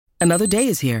Another day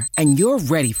is here, and you're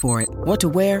ready for it. What to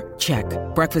wear? Check.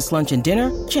 Breakfast, lunch, and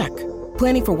dinner? Check.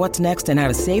 Planning for what's next and how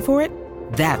to save for it?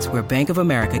 That's where Bank of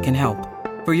America can help.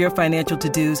 For your financial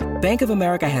to-dos, Bank of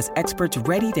America has experts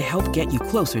ready to help get you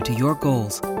closer to your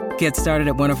goals. Get started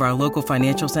at one of our local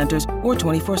financial centers or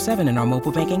 24/7 in our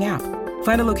mobile banking app.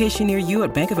 Find a location near you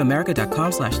at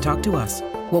bankofamerica.com/talktous.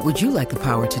 What would you like the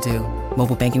power to do?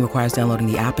 Mobile banking requires downloading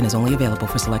the app and is only available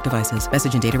for select devices.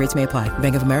 Message and data rates may apply.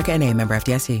 Bank of America N.A., member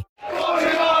FDIC.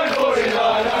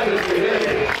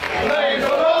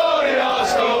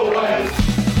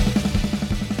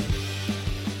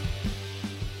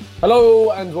 Hello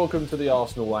and welcome to the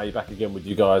Arsenal Way, back again with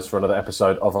you guys for another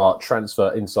episode of our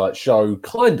Transfer Insight show.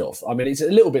 Kind of. I mean, it's a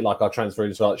little bit like our Transfer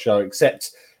Insight show,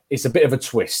 except it's a bit of a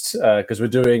twist because we're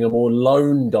doing a more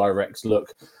loan direct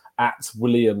look at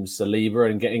William Saliba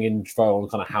and getting info on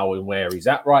kind of how and where he's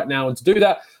at right now. And to do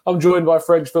that, I'm joined by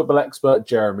French football expert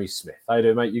Jeremy Smith. How you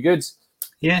doing, mate? You good?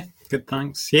 Yeah, good,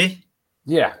 thanks. Yeah?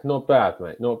 Yeah, not bad,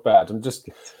 mate. Not bad.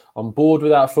 I'm bored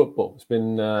without football.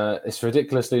 It's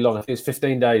ridiculously long. I think it's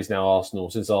 15 days now,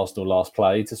 since Arsenal last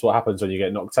played. That's what happens when you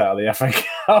get knocked out of the FA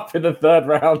Cup in the third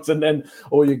round and then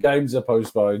all your games are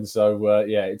postponed. So,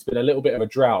 it's been a little bit of a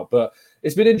drought. But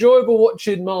it's been enjoyable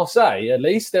watching Marseille, at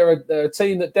least. They're a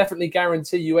team that definitely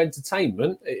guarantee you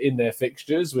entertainment in their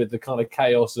fixtures with the kind of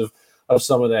chaos of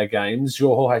some of their games.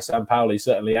 Jorge Sampaoli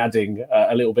certainly adding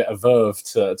a little bit of verve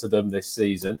to them this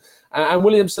season. And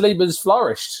William Saliba's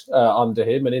flourished under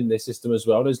him and in this system as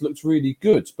well, and has looked really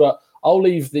good. But I'll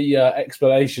leave the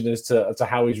explanation as to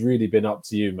how he's really been up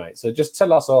to you, mate. So just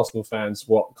tell us Arsenal fans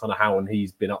how and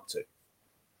he's been up to.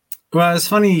 Well, it's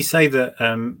funny you say that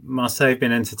Marseille have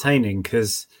been entertaining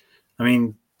because, I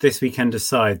mean, this weekend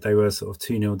aside, they were sort of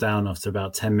 2-0 down after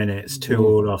about 10 minutes,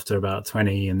 2-2 after about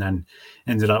 20, and then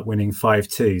ended up winning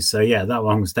 5-2. So, yeah, that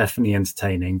one was definitely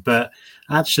entertaining. But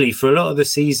actually, for a lot of the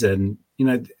season,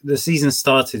 the season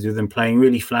started with them playing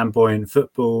really flamboyant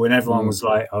football, and everyone was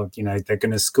like, they're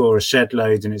going to score a shed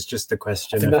load, and it's just a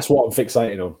question. I think that's what I'm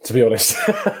fixating on, to be honest.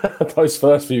 Those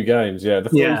first few games, the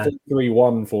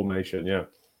 3-3-1 formation, yeah.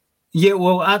 Yeah,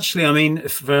 well, actually, I mean,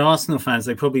 for Arsenal fans,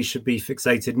 they probably should be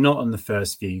fixated not on the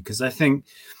first few, because I think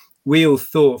we all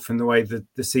thought from the way that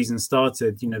the season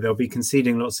started, they'll be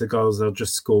conceding lots of goals, they'll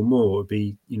just score more. It'll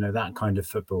be, that kind of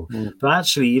football. But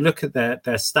actually, you look at their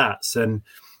stats and,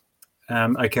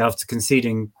 after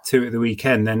conceding 2 at the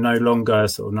weekend, they're no longer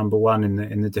sort of number one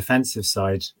in the defensive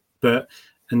side. But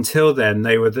until then,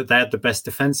 they had the best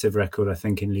defensive record, I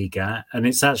think, in Ligue, and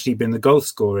it's actually been the goal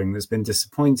scoring that's been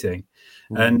disappointing.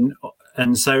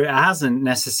 And so it hasn't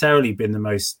necessarily been the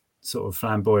most sort of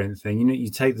flamboyant thing. You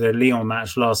take the Lyon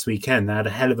match last weekend, they had a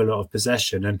hell of a lot of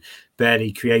possession and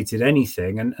barely created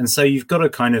anything. And so you've got to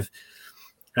kind of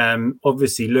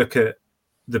obviously look at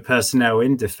the personnel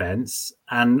in defence.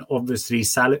 And obviously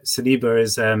Saliba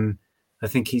is, I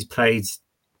think he's played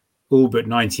all but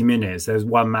 90 minutes. There's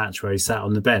one match where he sat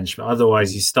on the bench, but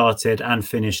otherwise he started and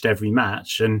finished every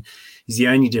match. And he's the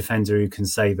only defender who can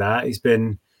say that. He's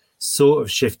been sort of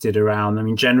shifted around. I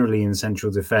mean, generally in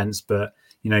central defence, but,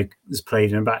 has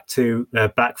played in a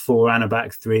back four and a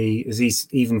back three, as he's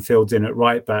even filled in at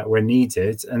right back when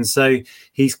needed. And so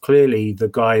he's clearly the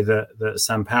guy that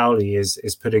Sampaoli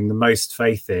is putting the most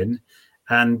faith in.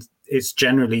 And it's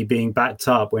generally being backed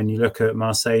up when you look at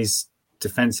Marseille's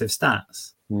defensive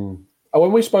stats.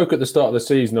 When we spoke at the start of the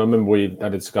season, I remember we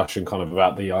had a discussion kind of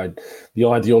about the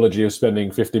ideology of spending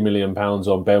 £50 million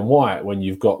on Ben White when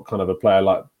you've got kind of a player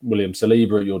like William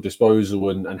Saliba at your disposal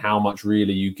and how much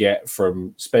really you get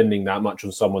from spending that much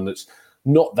on someone that's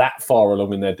not that far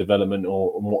along in their development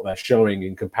or what they're showing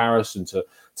in comparison to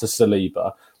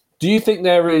Saliba. Do you think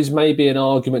there is maybe an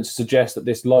argument to suggest that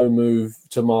this low move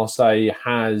to Marseille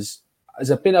has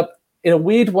been in a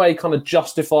weird way, kind of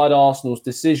justified Arsenal's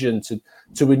decision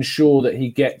to ensure that he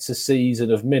gets a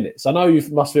season of minutes? I know you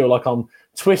must feel like I'm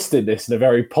twisting this in a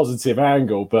very positive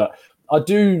angle, but I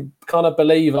do kind of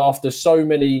believe after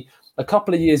a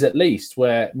couple of years at least,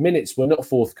 where minutes were not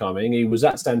forthcoming. He was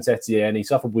at Saint Etienne, he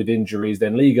suffered with injuries,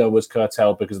 then Ligue was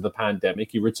curtailed because of the pandemic.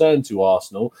 He returned to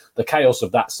Arsenal. The chaos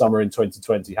of that summer in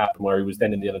 2020 happened where he was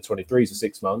then in the under 23s for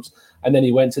 6 months, and then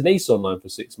he went to Nice on loan for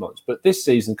 6 months. But this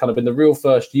season, kind of in the real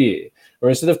first year, where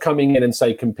instead of coming in and,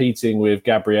 say, competing with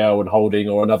Gabriel and Holding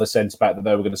or another centre-back that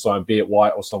they were going to sign, be it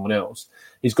White or someone else,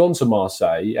 he's gone to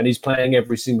Marseille and he's playing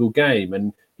every single game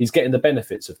and he's getting the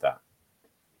benefits of that.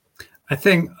 If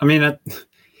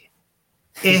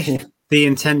the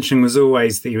intention was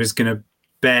always that he was going to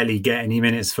barely get any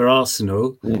minutes for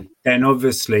Arsenal, then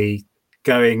obviously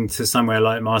going to somewhere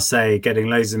like Marseille, getting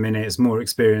loads of minutes, more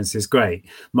experience is great.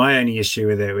 My only issue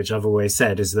with it, which I've always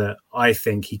said, is that I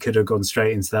think he could have gone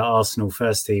straight into that Arsenal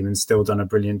first team and still done a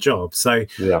brilliant job. So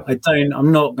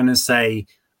I'm not going to say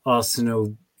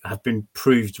Arsenal have been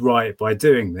proved right by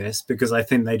doing this, because I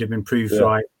think they'd have been proved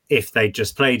right if they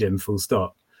just played him, full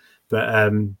stop. But I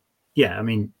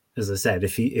mean, as I said,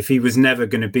 if he was never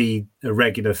going to be a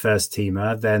regular first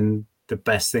teamer, then the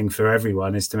best thing for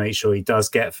everyone is to make sure he does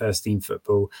get first team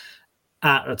football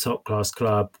at a top class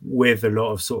club with a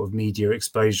lot of sort of media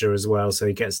exposure as well, so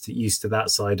he gets used to that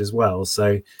side as well.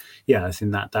 So I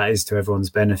think that is to everyone's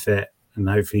benefit, and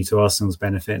hopefully to Arsenal's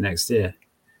benefit next year.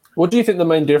 What do you think the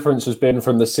main difference has been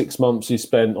from the 6 months he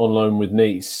spent on loan with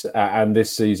Nice and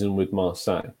this season with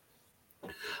Marseille?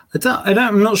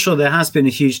 I'm not sure there has been a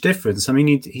huge difference. I mean,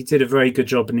 he did a very good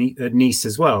job at Nice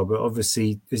as well, but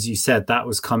obviously, as you said, that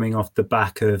was coming off the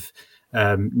back of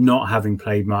not having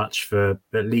played much for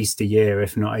at least a year,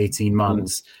 if not 18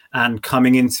 months, and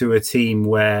coming into a team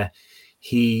where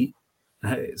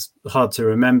it's hard to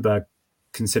remember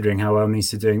considering how well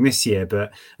Nice are doing this year,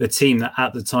 but a team that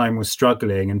at the time was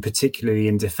struggling, and particularly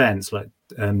in defence, like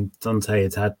Dante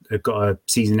had got a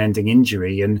season-ending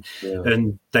injury, and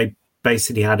they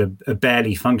basically had a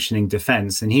barely functioning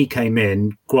defence, and he came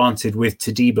in, granted with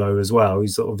Todibo as well,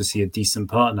 who's obviously a decent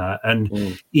partner,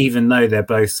 and even though they're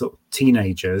both sort of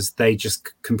teenagers, they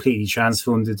just completely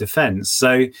transformed the defence.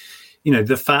 So,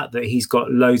 the fact that he's got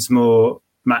loads more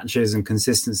matches and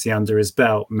consistency under his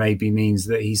belt maybe means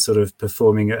that he's sort of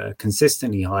performing at a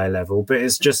consistently higher level, but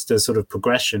it's just a sort of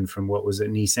progression from what was at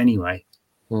Nice anyway.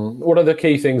 One of the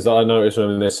key things that I noticed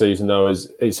in this season, though,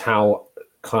 is how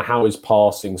his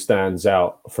passing stands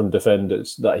out from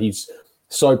defenders, that he's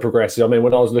so progressive. I mean,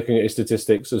 when I was looking at his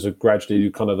statistics as a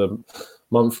gradually kind of the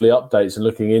monthly updates and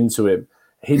looking into him,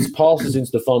 his passes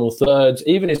into the final thirds,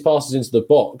 even his passes into the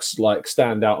box, like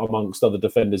stand out amongst other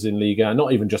defenders in Ligue 1,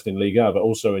 not even just in Ligue 1, but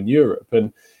also in Europe.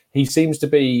 And he seems to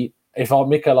be, if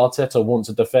Mikel Arteta wants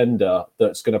a defender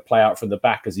that's going to play out from the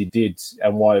back as he did,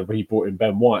 and why he brought in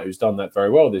Ben White, who's done that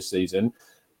very well this season,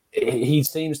 he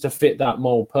seems to fit that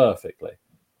mould perfectly.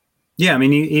 Yeah, I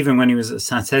mean, even when he was at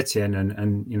Saint-Etienne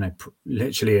and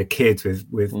literally a kid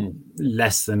with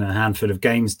less than a handful of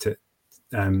games to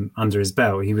under his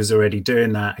belt, he was already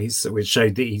doing that. Which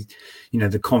showed that he,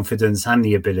 the confidence and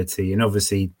the ability. And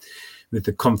obviously, with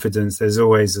the confidence, there's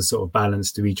always a sort of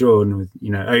balance to be drawn with,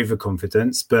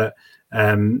 overconfidence. But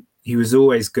he was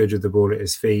always good with the ball at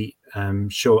his feet,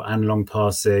 short and long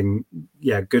passing.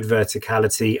 Yeah, good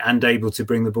verticality and able to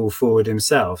bring the ball forward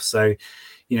himself. So,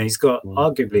 he's got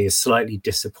arguably a slightly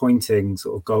disappointing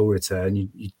sort of goal return.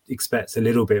 You expect a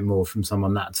little bit more from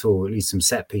someone that tall, at least some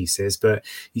set pieces, but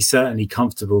he's certainly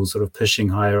comfortable sort of pushing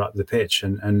higher up the pitch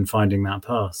and finding that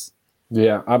pass.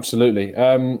 Yeah, absolutely.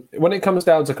 When it comes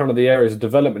down to kind of the areas of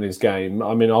development in his game,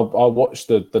 I mean, I watched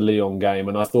the Lyon game,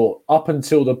 and I thought up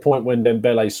until the point when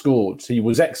Dembele scored, he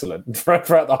was excellent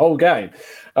throughout the whole game.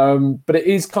 But it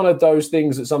is kind of those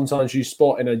things that sometimes you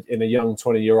spot in a young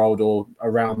 20-year-old or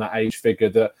around that age figure,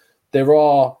 that there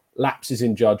are lapses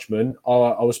in judgment.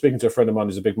 I was speaking to a friend of mine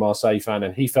who's a big Marseille fan,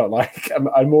 and he felt like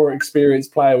a more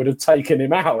experienced player would have taken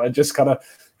him out and just kind of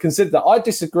considered that. I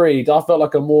disagreed. I felt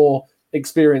like a more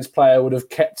experienced player would have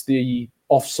kept the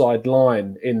offside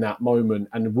line in that moment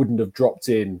and wouldn't have dropped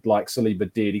in like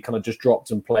Saliba did. He kind of just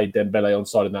dropped and played Dembele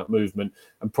onside in that movement,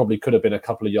 and probably could have been a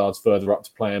couple of yards further up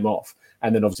to play him off.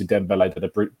 And then obviously Dembele did a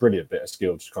brilliant bit of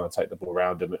skill to kind of take the ball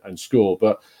around him and score.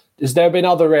 But has there been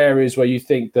other areas where you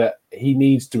think that he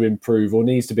needs to improve or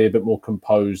needs to be a bit more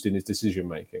composed in his decision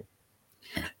making?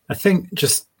 I think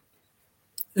just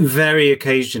very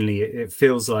occasionally it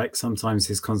feels like sometimes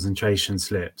his concentration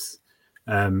slips.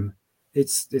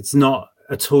 It's not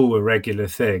at all a regular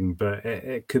thing, but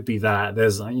it could be that.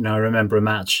 There's, I remember a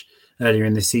match earlier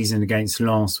in the season against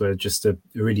Lens where just a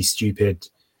really stupid,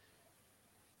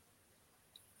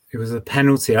 it was a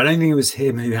penalty. I don't think it was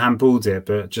him who handballed it,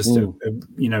 but just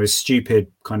a stupid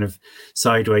kind of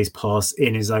sideways pass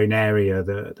in his own area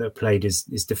that played his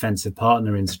defensive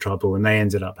partner into trouble, and they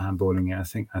ended up handballing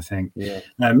it. I think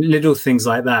little things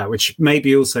like that, which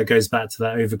maybe also goes back to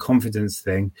that overconfidence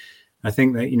thing. I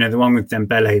think that, the one with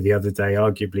Dembele the other day,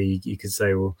 arguably you could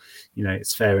say, well,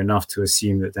 it's fair enough to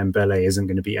assume that Dembele isn't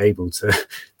going to be able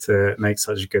to make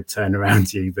such a good turnaround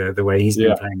to you the way he's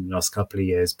been playing the last couple of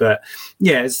years. But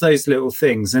yeah, it's those little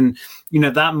things. And,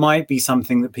 that might be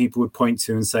something that people would point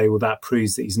to and say, well, that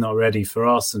proves that he's not ready for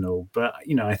Arsenal. But,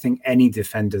 I think any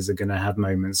defenders are going to have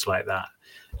moments like that.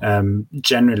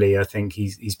 Generally, I think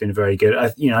he's been very good.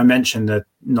 I mentioned that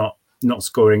not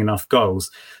scoring enough goals.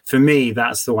 For me,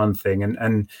 that's the one thing.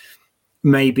 And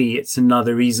maybe it's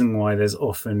another reason why there's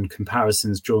often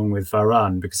comparisons drawn with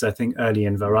Varane, because I think early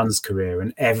in Varane's career,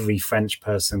 and every French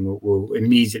person will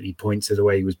immediately point to the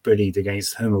way he was bullied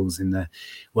against Hummels in the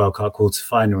World Cup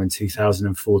quarter-final in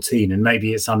 2014. And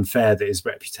maybe it's unfair that his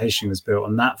reputation was built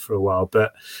on that for a while.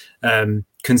 But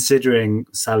considering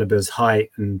Saliba's height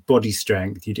and body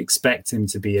strength, you'd expect him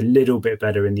to be a little bit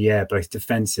better in the air, both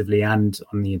defensively and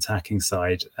on the attacking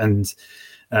side. And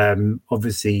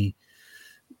obviously,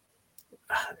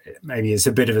 maybe it's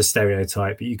a bit of a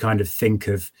stereotype, but you kind of think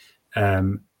of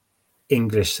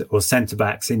English or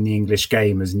centre-backs in the English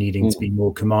game as needing to be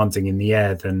more commanding in the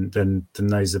air than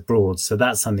those abroad. So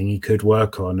that's something he could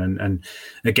work on. And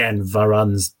again,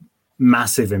 Varane's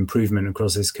massive improvement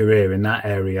across his career in that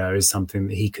area is something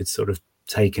that he could sort of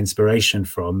take inspiration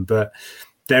from. But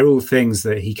they're all things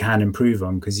that he can improve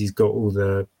on, because he's got all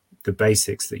the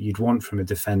basics that you'd want from a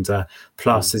defender.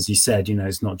 Plus, as you said,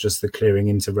 it's not just the clearing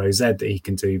into row Z that he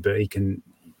can do, but he can,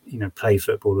 play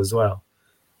football as well.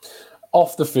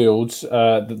 Off the field,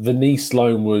 the Nice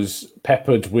loan was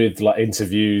peppered with like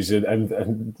interviews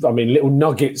and I mean little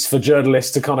nuggets for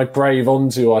journalists to kind of grave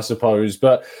onto, I suppose.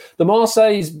 But the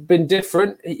Marseille's been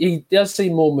different. He does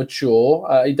seem more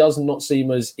mature. He does not seem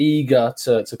as eager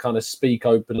to kind of speak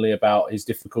openly about his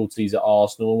difficulties at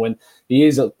Arsenal. And when he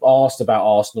is asked about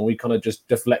Arsenal, he kind of just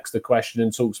deflects the question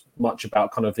and talks much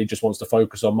about kind of he just wants to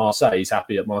focus on Marseille. He's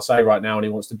happy at Marseille right now and he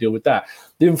wants to deal with that.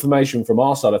 The information from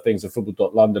our side of things at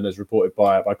Football.London has reported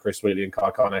by Chris Wheatley and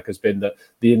Kai Karnak has been that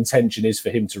the intention is for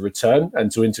him to return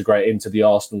and to integrate into the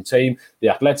Arsenal team. The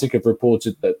Athletic have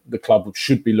reported that the club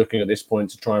should be looking at this point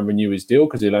to try and renew his deal,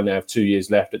 because he'll only have 2 years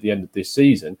left at the end of this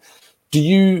season. Do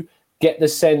you get the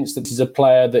sense that he's a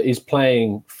player that is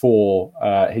playing for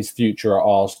his future at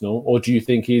Arsenal, or do you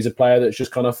think he's a player that's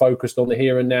just kind of focused on the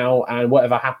here and now and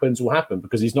whatever happens will happen,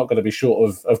 because he's not going to be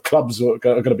short of clubs that are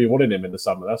going to be wanting him in the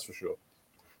summer, that's for sure?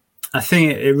 I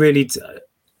think it really...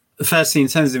 Firstly, in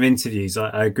terms of interviews,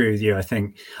 I agree with you. I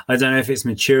don't know if it's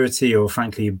maturity or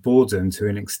frankly boredom to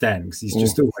an extent, because he's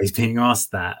just always being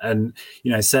asked that. And,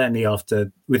 certainly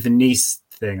with the Nice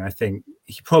thing, I think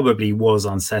he probably was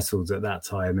unsettled at that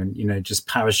time and, just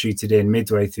parachuted in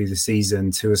midway through the season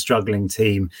to a struggling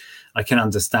team. I can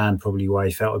understand probably why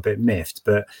he felt a bit miffed.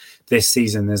 But this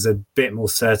season, there's a bit more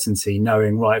certainty,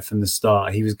 knowing right from the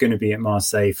start he was going to be at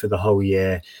Marseille for the whole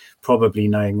year, probably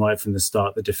knowing right from the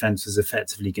start the defence was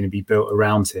effectively going to be built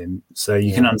around him. So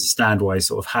you can understand why he's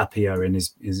sort of happier in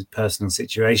his personal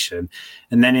situation.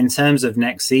 And then in terms of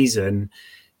next season,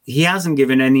 he hasn't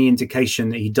given any indication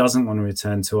that he doesn't want to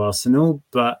return to Arsenal,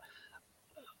 but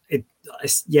it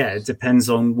depends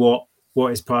on what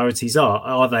his priorities are.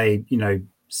 Are they,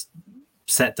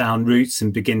 set down roots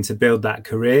and begin to build that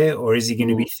career? Or is he going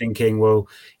to be thinking, well,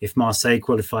 if Marseille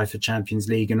qualify for Champions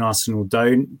League and Arsenal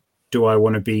don't, do I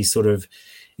want to be sort of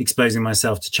exposing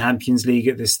myself to Champions League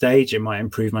at this stage? It might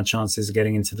improve my chances of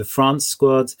getting into the France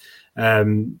squad.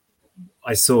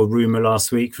 I saw a rumour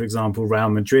last week, for example, Real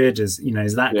Madrid, is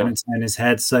that going to turn his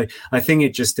head? So I think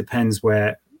it just depends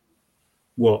what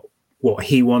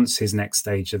he wants his next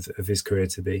stage of his career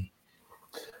to be.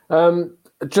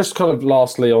 Just kind of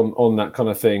lastly on that kind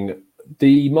of thing,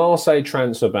 the Marseille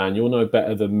transfer ban, you'll know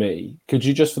better than me. Could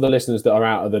you, just for the listeners that are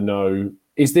out of the know,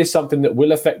 is this something that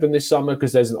will affect them this summer?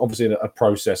 Because there's obviously a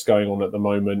process going on at the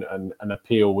moment, and an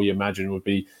appeal we imagine would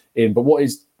be in. But what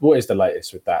is the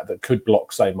latest with that could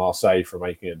block, say, Marseille from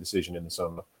making a decision in the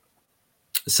summer?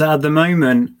 So at the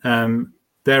moment,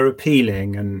 they're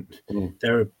appealing, and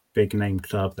they're a big name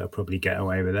club. They'll probably get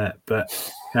away with it.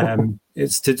 But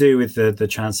it's to do with the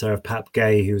transfer of Pape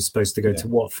Gueye, who was supposed to go to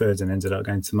Watford and ended up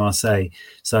going to Marseille.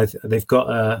 So they've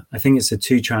got I think it's a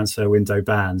 2 transfer window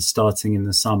ban starting in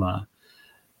the summer.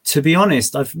 To be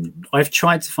honest, I've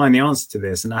tried to find the answer to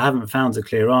this, and I haven't found a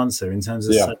clear answer in terms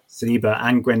of Saliba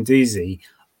and Guendouzi.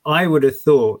 I would have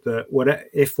thought that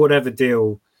whatever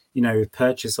deal,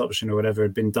 purchase option or whatever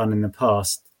had been done in the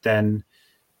past, then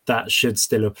that should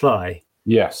still apply.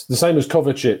 Yes, the same as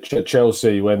Kovacic at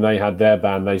Chelsea. When they had their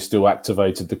ban, they still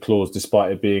activated the clause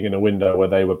despite it being in a window where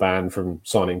they were banned from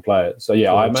signing players. So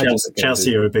I imagine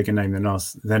Chelsea are a bigger name than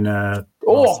us. I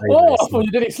thought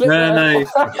you did it slip. No,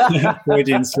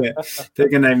 Freudian slip.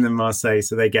 Bigger name than Marseille,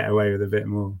 so they get away with a bit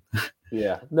more.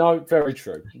 Yeah, no, very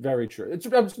true, very true.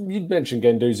 You mentioned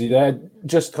Guendouzi there.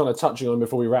 Just kind of touching on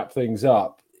before we wrap things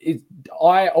up.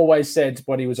 I always said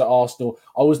when he was at Arsenal,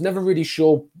 I was never really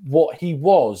sure what he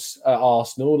was at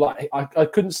Arsenal. Like I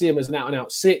couldn't see him as an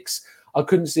out-and-out 6. I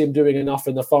couldn't see him doing enough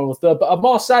in the final third. But at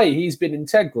Marseille, he's been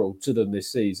integral to them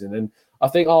this season. And I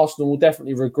think Arsenal will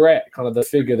definitely regret kind of the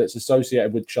figure that's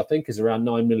associated with, which I think is around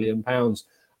 £9 million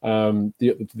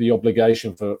the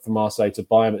obligation for Marseille to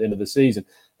buy him at the end of the season.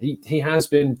 He has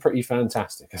been pretty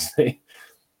fantastic, hasn't he?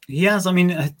 He has. I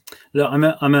mean, look,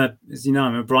 as you know,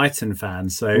 I'm a Brighton fan,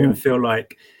 so I feel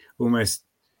like almost,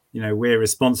 we're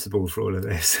responsible for all of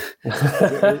this.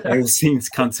 It all seems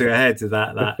to come to a head to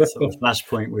that sort of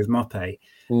flashpoint with Mbappé.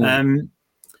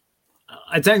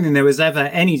 I don't think there was ever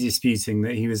any disputing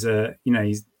that he was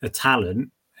he's a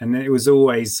talent, and it was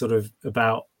always sort of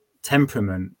about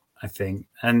temperament, I think.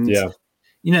 And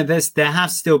there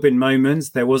have still been moments.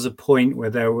 There was a point where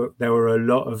there were a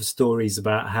lot of stories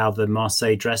about how the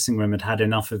Marseille dressing room had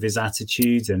enough of his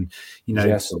attitude, and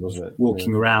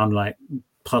walking around like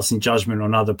passing judgment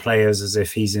on other players as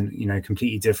if he's in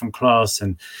completely different class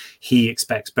and he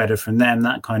expects better from them,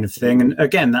 that kind of thing. And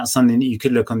again, that's something that you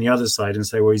could look on the other side and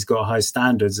say, well, he's got high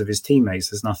standards of his teammates.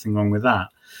 There's nothing wrong with that.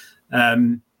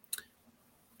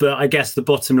 But I guess the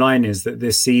bottom line is that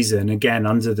this season, again,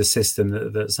 under the system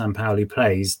that Sampaoli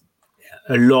plays,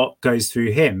 a lot goes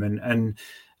through him. And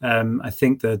I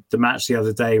think that the match the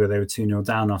other day where they were 2-0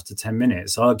 down after 10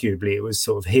 minutes, arguably it was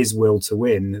sort of his will to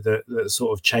win that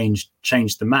sort of changed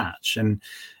the match. And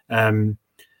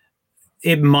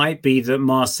it might be that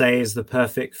Marseille is the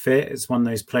perfect fit. It's one of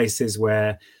those places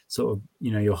where sort of,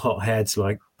 your hotheads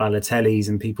like Balotellis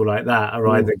and people like that are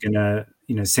either going to,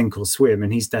 sink or swim,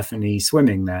 and he's definitely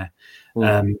swimming there.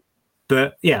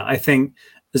 But yeah, I think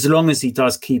as long as he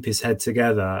does keep his head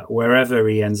together, wherever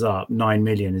he ends up, 9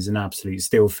 million is an absolute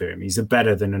steal for him. He's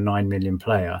better than a 9 million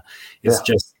player. It's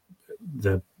just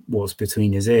what's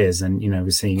between his ears. And, we're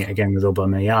seeing it again with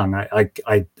Aubameyang.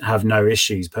 I have no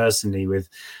issues personally with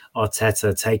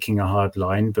Arteta taking a hard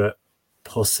line, but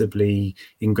possibly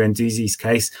in Guendouzi's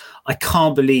case, I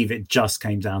can't believe it just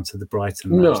came down to the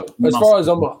Brighton match. No, as far as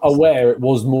I'm aware, it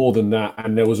was more than that.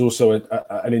 And there was also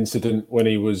an incident when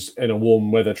he was in a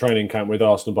warm weather training camp with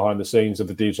Arsenal behind the scenes of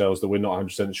the details that we're not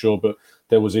 100% sure, but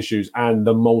there was issues and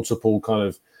the multiple kind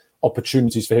of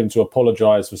opportunities for him to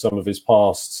apologise for some of his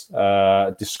past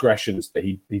discretions that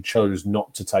he chose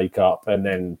not to take up, and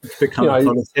then become a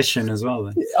politician as well.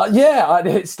 Then.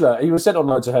 He was sent on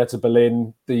loan to Hertha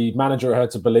Berlin. The manager at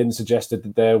Hertha Berlin suggested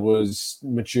that there was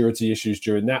maturity issues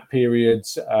during that period.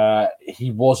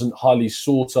 He wasn't highly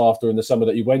sought after in the summer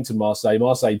that he went to Marseille.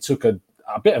 Marseille took a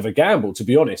bit of a gamble, to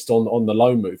be honest, on the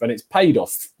loan move, and it's paid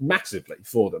off massively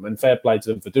for them, and fair play to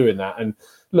them for doing that. And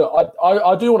look,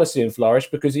 I do want to see him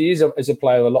flourish because he is a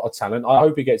player with a lot of talent. I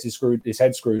hope he gets his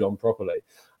head screwed on properly.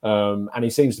 And he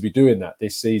seems to be doing that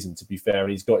this season, to be fair.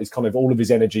 And he's got kind of all of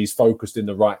his energies focused in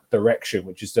the right direction,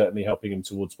 which is certainly helping him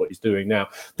towards what he's doing now.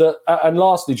 And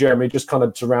lastly, Jeremy, just kind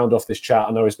of to round off this chat,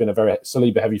 I know it's been a very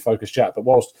Saliba heavy focused chat, but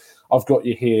whilst I've got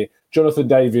you here, Jonathan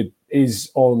David is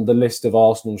on the list of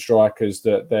Arsenal strikers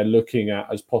that they're looking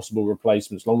at as possible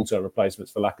replacements, long-term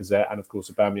replacements for Lacazette, and of course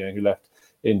Aubameyang, who left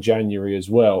in January as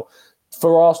well.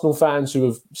 For Arsenal fans who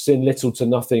have seen little to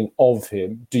nothing of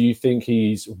him, do you think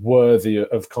he's worthy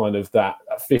of kind of that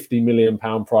 £50 million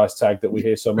price tag that we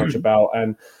hear so much about?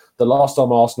 And the last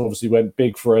time Arsenal obviously went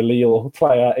big for a Lille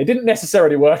player, it didn't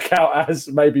necessarily work out as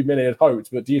maybe many had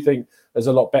hoped, but do you think there's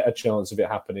a lot better chance of it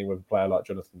happening with a player like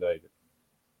Jonathan David?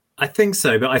 I think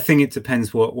so, but I think it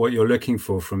depends what you're looking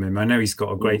for from him. I know he's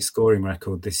got a great scoring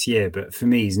record this year, but for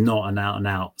me, he's not an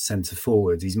out-and-out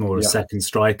centre-forward. He's more a second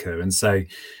striker. And so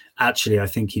actually, I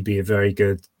think he'd be a very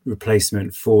good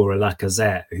replacement for a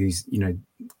Lacazette, who's,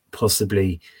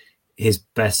 possibly his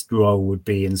best role would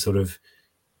be in sort of,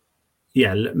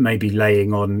 maybe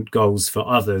laying on goals for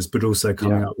others, but also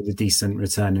coming up with a decent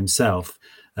return himself,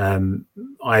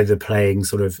 either playing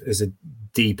sort of as a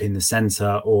deep in the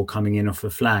centre or coming in off a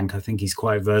flank. I think he's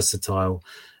quite versatile.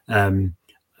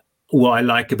 What I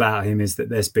like about him is that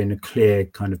there's been a clear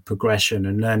kind of progression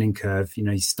and learning curve.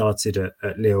 He started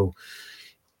at Lille,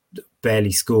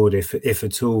 barely scored, if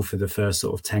at all, for the first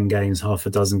sort of 10 games, half a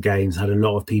dozen games, had a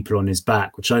lot of people on his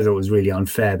back, which I thought was really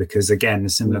unfair because, again, a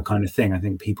similar kind of thing. I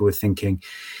think people were thinking,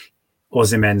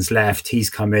 Osimhen's left, he's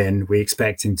come in, we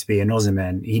expect him to be an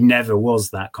Osimhen. He never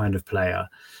was that kind of player.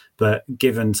 But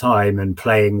given time and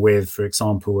playing with, for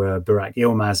example, Burak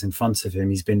Yilmaz in front of him,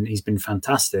 he's been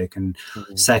fantastic. And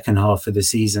second half of the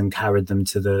season carried them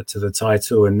to the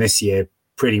title, and this year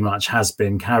pretty much has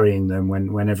been carrying them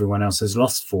when everyone else has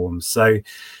lost form. So,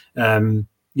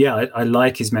 I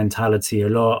like his mentality a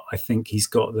lot. I think he's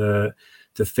got the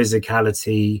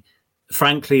physicality.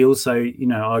 Frankly, also,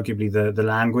 arguably the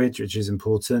language, which is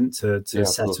important to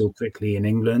settle quickly in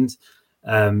England.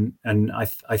 And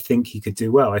I think he could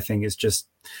do well. I think it's just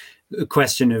a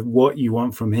question of what you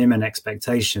want from him and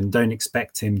expectation. Don't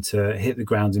expect him to hit the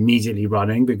ground immediately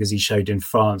running, because he showed in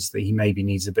France that he maybe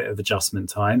needs a bit of adjustment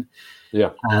time.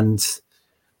 Yeah. And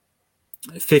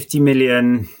 50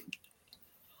 million.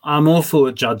 I'm awful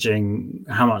at judging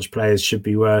how much players should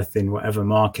be worth in whatever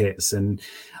markets. And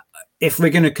if we're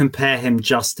going to compare him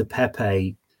just to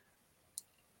Pepe,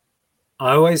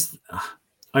 I've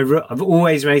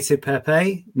always rated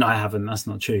Pepe. No, I haven't. That's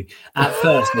not true. At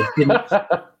first,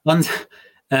 I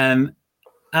didn't.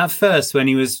 At first, when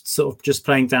he was sort of just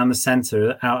playing down the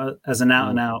centre as an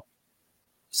out-and-out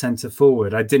centre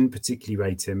forward, I didn't particularly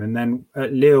rate him. And then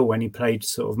at Lille, when he played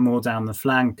sort of more down the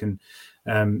flank, and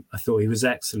I thought he was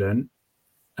excellent.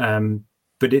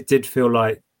 But it did feel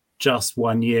like just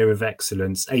 1 year of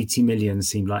excellence. 80 million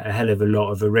seemed like a hell of a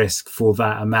lot of a risk for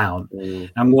that amount.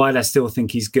 And while I still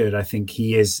think he's good, I think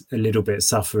he is a little bit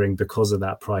suffering because of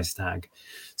that price tag.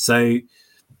 So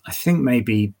I think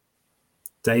maybe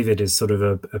David is sort of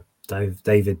a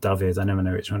David. I never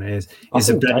know which one it is.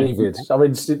 David. I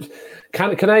mean,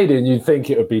 Canadian, you'd think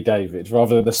it would be David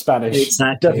rather than the Spanish.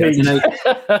 Exactly.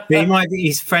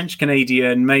 He's French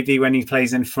Canadian. Maybe when he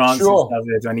plays in France, it's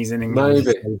David. When he's in England,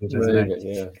 maybe.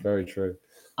 Yeah, very true.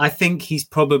 I think he's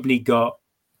probably got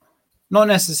not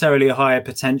necessarily a higher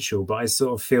potential, but I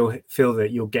sort of feel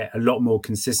that you'll get a lot more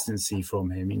consistency from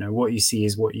him. You know, what you see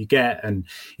is what you get, and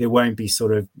it won't be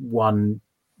sort of one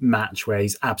match where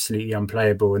he's absolutely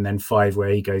unplayable and then 5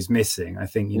 where he goes missing. I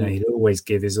think, he'll always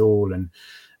give his all and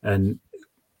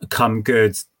come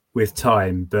good with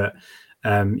time. But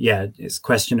it's a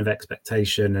question of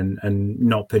expectation and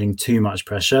not putting too much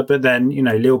pressure. But then,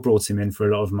 Lille brought him in for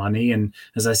a lot of money. And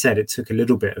as I said, it took a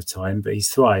little bit of time, but he's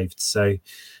thrived. So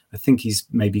I think he's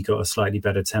maybe got a slightly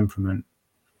better temperament.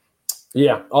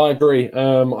 Yeah, I agree.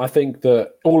 I think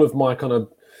that all of my kind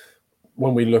of,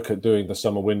 when we look at doing the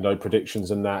summer window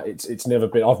predictions and that, it's never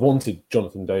been, I've wanted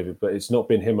Jonathan David, but it's not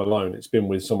been him alone. It's been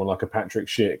with someone like a Patrick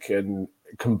Schick, and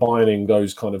combining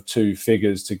those kind of two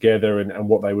figures together and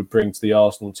what they would bring to the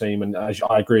Arsenal team. And as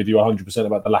I agree with you 100%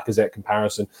 about the Lacazette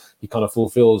comparison, he kind of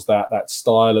fulfills that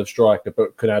style of striker,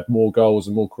 but can add more goals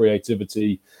and more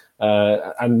creativity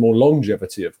and more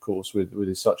longevity, of course,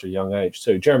 with such a young age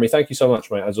too. Jeremy, thank you so much,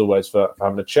 mate, as always, for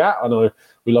having a chat. I know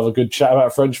we love a good chat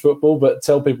about French football, but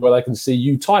tell people where they can see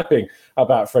you typing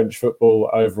about French football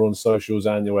over on socials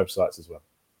and your websites as well.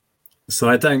 So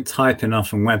I don't type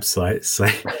enough on websites. So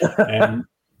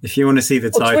if you want to see the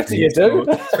typing, Twitter, you do.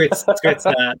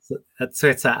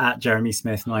 Twitter at Jeremy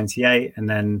Smith 98, and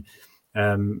then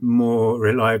more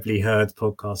reliably heard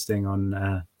podcasting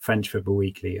on French Football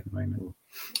Weekly at the moment.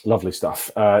 Lovely stuff.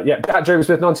 At Jeremy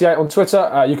Smith 98 on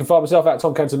Twitter. You can find myself at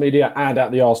Tom Cantor Media and at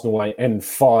the Arsenal Way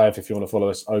N5 if you want to follow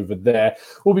us over there.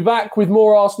 We'll be back with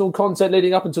more Arsenal content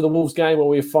leading up into the Wolves game, where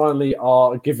we finally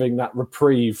are giving that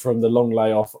reprieve from the long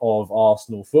layoff of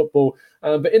Arsenal football.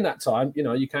 But in that time,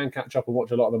 you can catch up and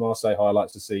watch a lot of the Marseille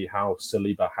highlights to see how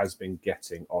Saliba has been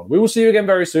getting on. We will see you again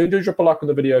very soon. Do drop a like on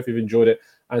the video if you've enjoyed it,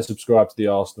 and subscribe to the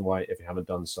Arsenal Way if you haven't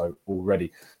done so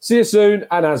already. See you soon,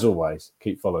 and as always,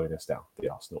 keep following us down the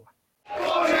Arsenal Way.